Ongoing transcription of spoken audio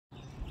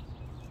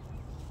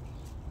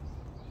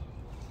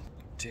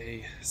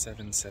Day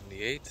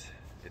 778.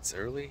 It's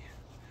early.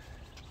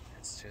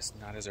 It's just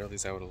not as early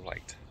as I would have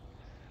liked.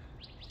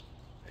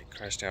 I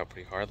crashed out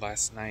pretty hard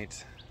last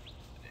night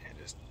and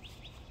just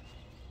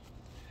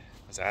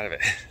was out of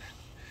it.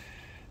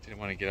 Didn't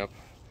want to get up.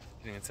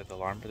 Didn't even set the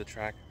alarm for the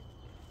track.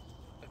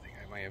 I think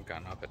I might have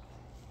gotten up at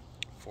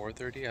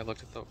 4:30. I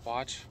looked at the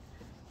watch.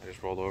 I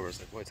just rolled over. It's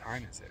like, what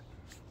time is it?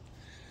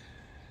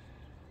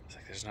 It's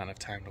like there's not enough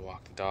time to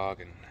walk the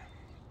dog and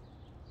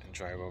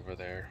drive over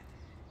there.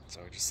 So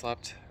I just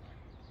slept.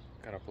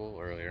 Got up a little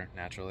earlier,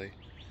 naturally,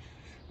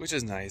 which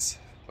is nice,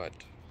 but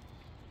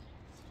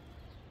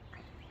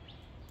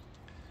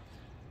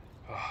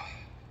oh,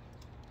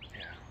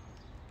 yeah,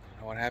 I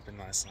don't know what happened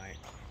last night.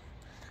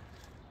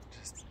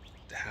 Just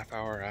a half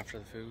hour after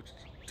the food,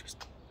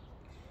 just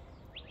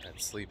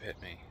that sleep hit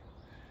me.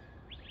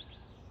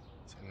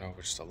 So I don't know if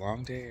it's just a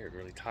long day or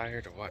really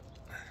tired or what,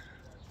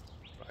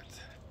 but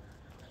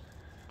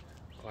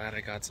glad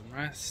I got some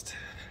rest.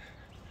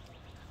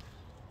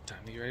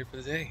 Time to get ready for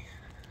the day.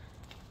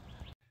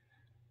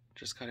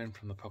 Just got in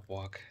from the pup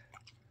walk.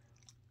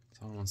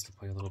 Someone wants to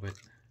play a little bit.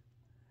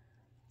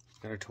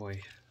 Got her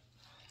toy,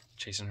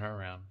 chasing her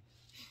around.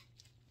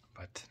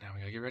 But now we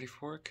gotta get ready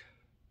for work.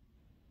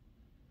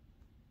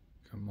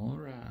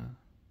 Gamora.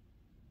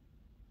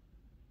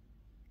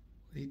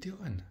 What are you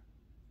doing?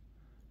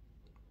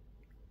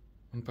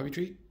 Want a puppy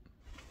treat?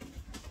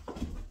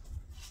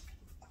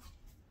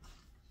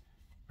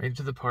 Made it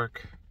to the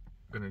park.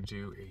 I'm gonna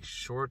do a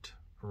short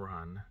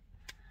run.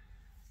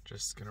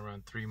 Just gonna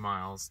run 3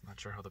 miles. Not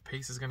sure how the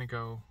pace is gonna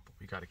go, but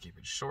we gotta keep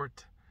it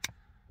short.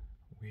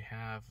 We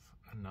have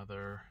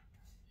another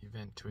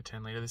event to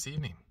attend later this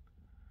evening.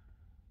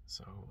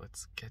 So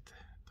let's get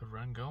the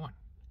run going.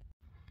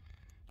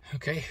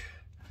 Okay,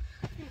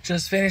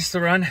 just finished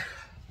the run.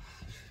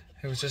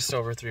 It was just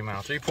over 3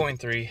 miles,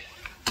 3.3.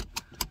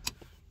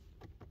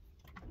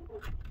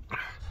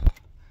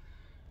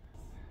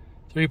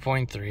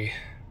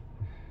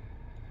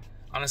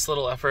 Honest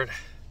little effort.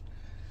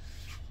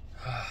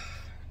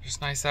 Just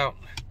nice out.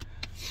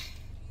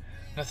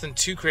 Nothing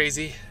too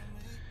crazy,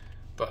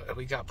 but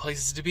we got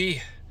places to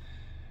be.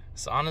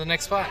 So on to the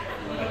next spot.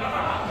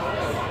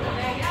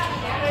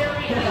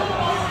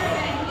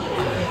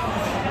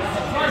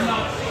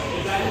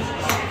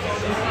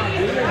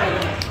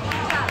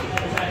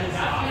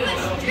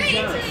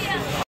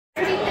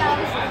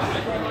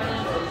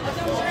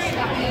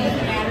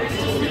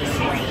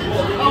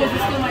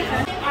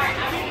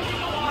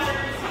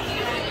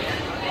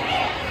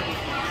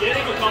 Get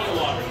him a couple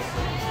waters.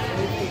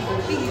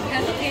 He's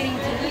hesitating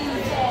to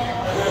lose.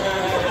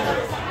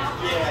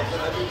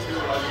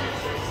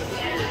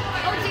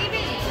 Oh,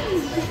 David.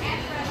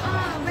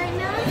 Right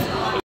now?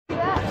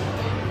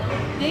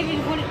 David,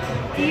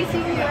 do you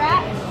see where you're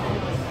at?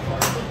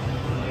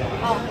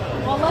 Oh,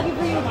 well, lucky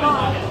for you, it's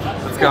gone.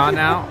 It's gone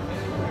now?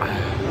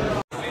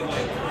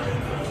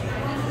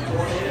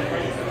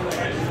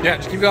 Yeah,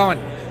 just keep going.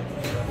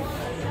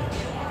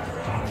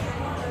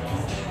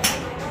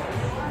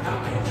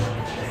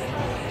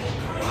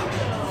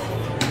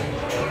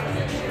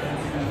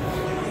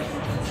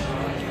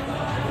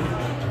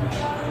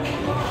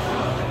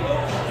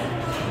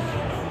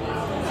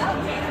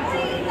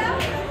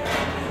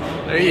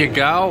 There you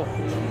go.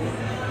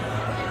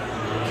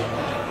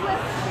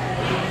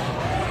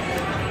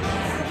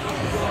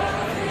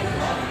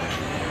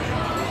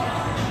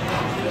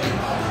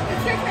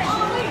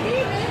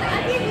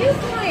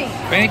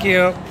 Thank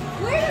you.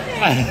 Wait a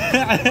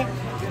minute.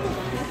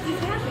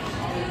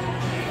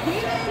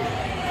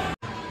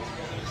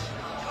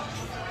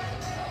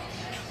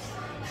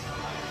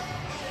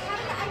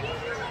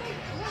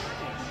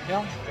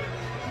 Yeah.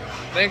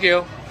 Thank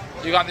you.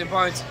 You got the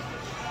points.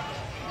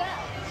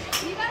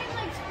 You got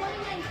like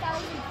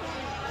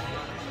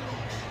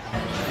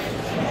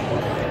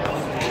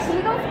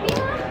 29,000 points.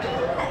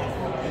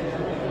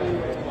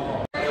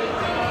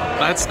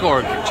 That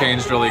score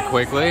changed really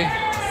quickly.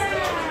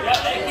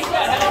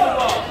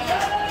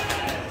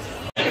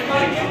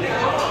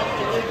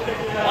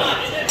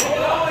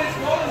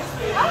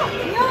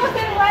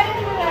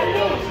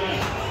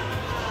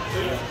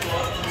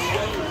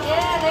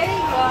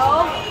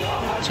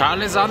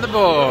 Charlie's on the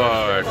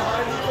board.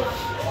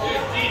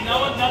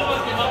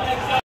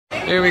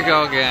 Here we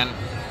go again.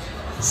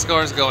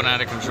 Score's going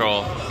out of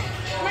control.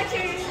 My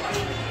turn.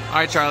 All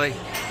right, Charlie.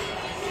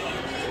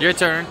 Your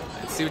turn.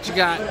 Let's see what you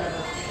got. It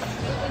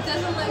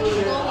doesn't let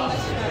me go on my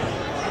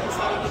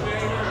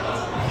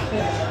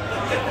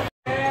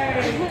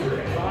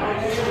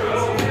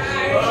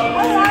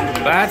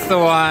That's the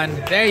one.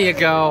 There you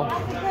go.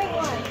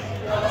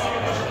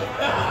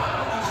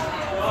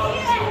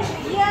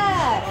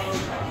 Yeah.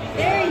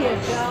 There you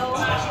go.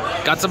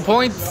 Got some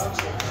points.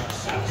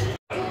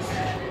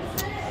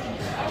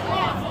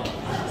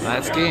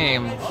 That's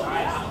game.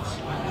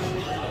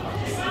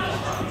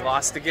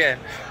 Lost again.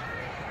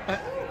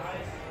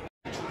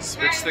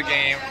 Switch the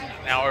game.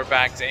 Now we're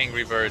back to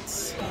Angry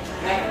Birds.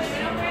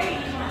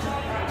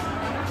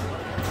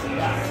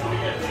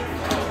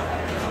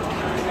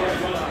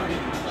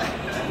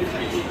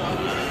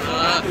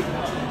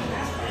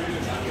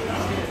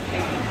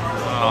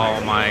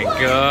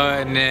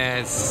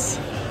 goodness.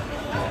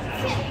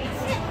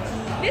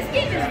 This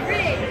game is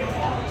rigged.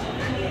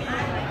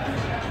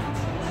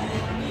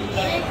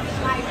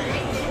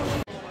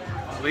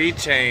 Lead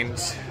change.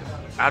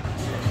 That's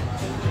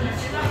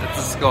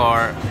the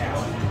score.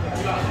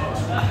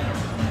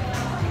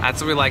 That's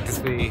what we like to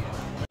see.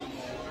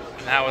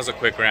 That was a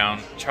quick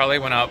round. Charlie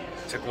went up,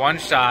 took one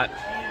shot,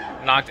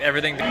 knocked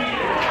everything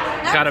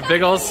down. Got a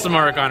big old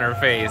smirk on her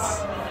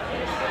face.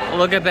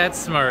 Look at that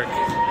smirk.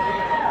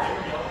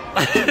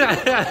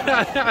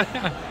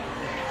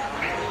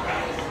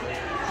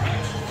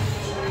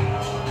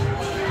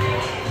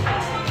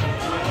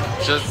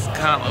 Just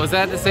kind of, was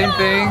that the same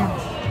thing?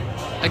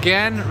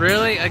 Again?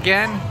 Really?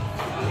 Again?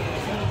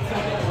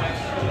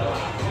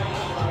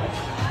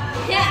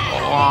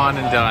 Yeah. On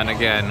and done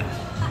again.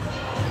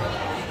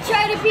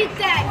 Try to beat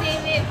that,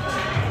 David.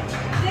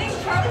 Dang,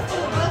 Charlie's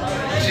full of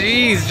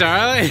Jeez,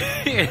 Charlie.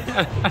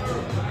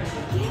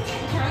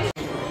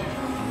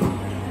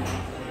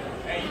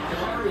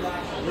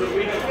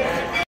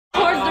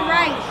 Towards the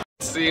right.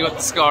 Let's see what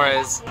the score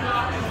is.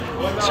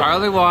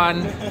 Charlie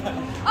won.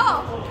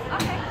 Oh,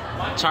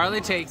 okay.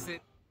 Charlie takes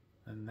it.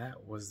 And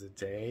that was the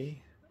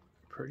day.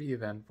 Pretty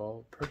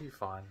eventful, pretty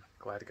fun.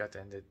 Glad it got to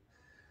end it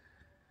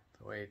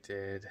the way it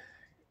did.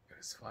 It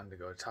was fun to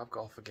go to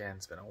Topgolf again.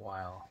 It's been a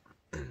while.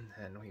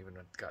 And we even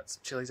got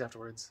some Chili's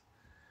afterwards.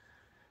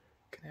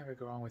 Can never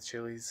go wrong with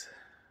Chili's.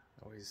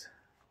 Always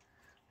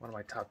one of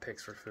my top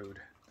picks for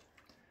food.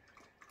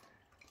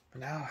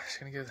 But now I'm just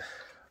gonna give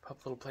Pup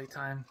a little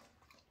playtime,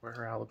 wear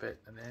her out a bit,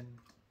 and then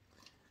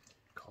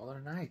call it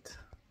a night.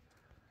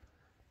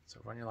 So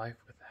run your life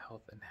with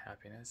health and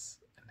happiness,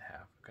 and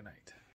have a good night.